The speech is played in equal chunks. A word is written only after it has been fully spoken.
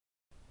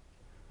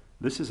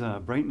This is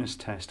a brightness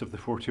test of the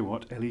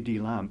 40-watt LED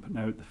lamp.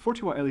 Now, the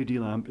 40-watt LED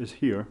lamp is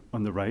here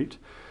on the right,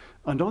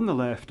 and on the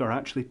left are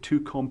actually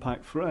two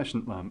compact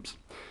fluorescent lamps.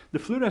 The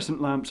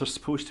fluorescent lamps are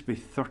supposed to be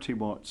 30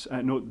 watts.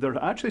 No,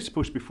 they're actually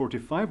supposed to be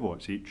 45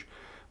 watts each,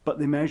 but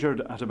they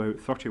measured at about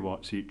 30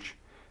 watts each.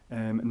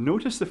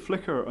 Notice the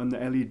flicker on the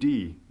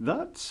LED.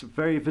 That's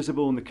very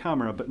visible in the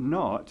camera, but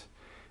not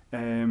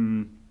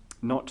to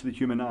the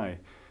human eye.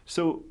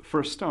 So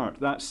for a start,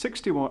 that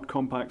 60 watt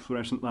compact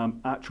fluorescent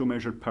lamp actual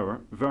measured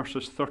power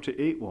versus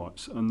 38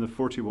 watts on the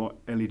 40 watt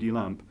LED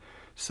lamp.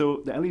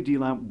 So the LED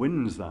lamp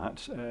wins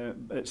that.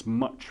 It's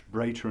much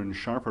brighter and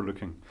sharper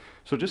looking.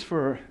 So just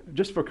for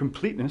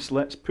completeness,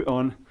 let's put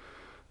on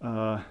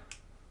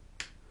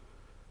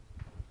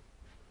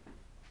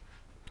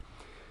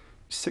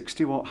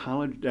 60 watt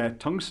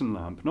tungsten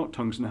lamp, not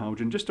tungsten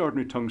halogen, just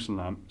ordinary tungsten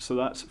lamp. So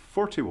that's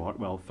 40 watt,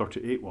 well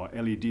 38 watt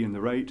LED on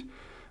the right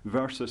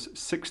versus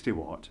 60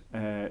 watt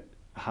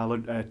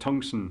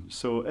tungsten.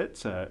 So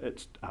it's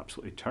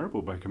absolutely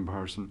terrible by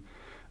comparison.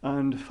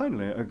 And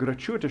finally, a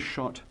gratuitous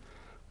shot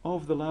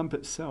of the lamp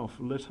itself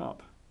lit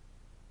up.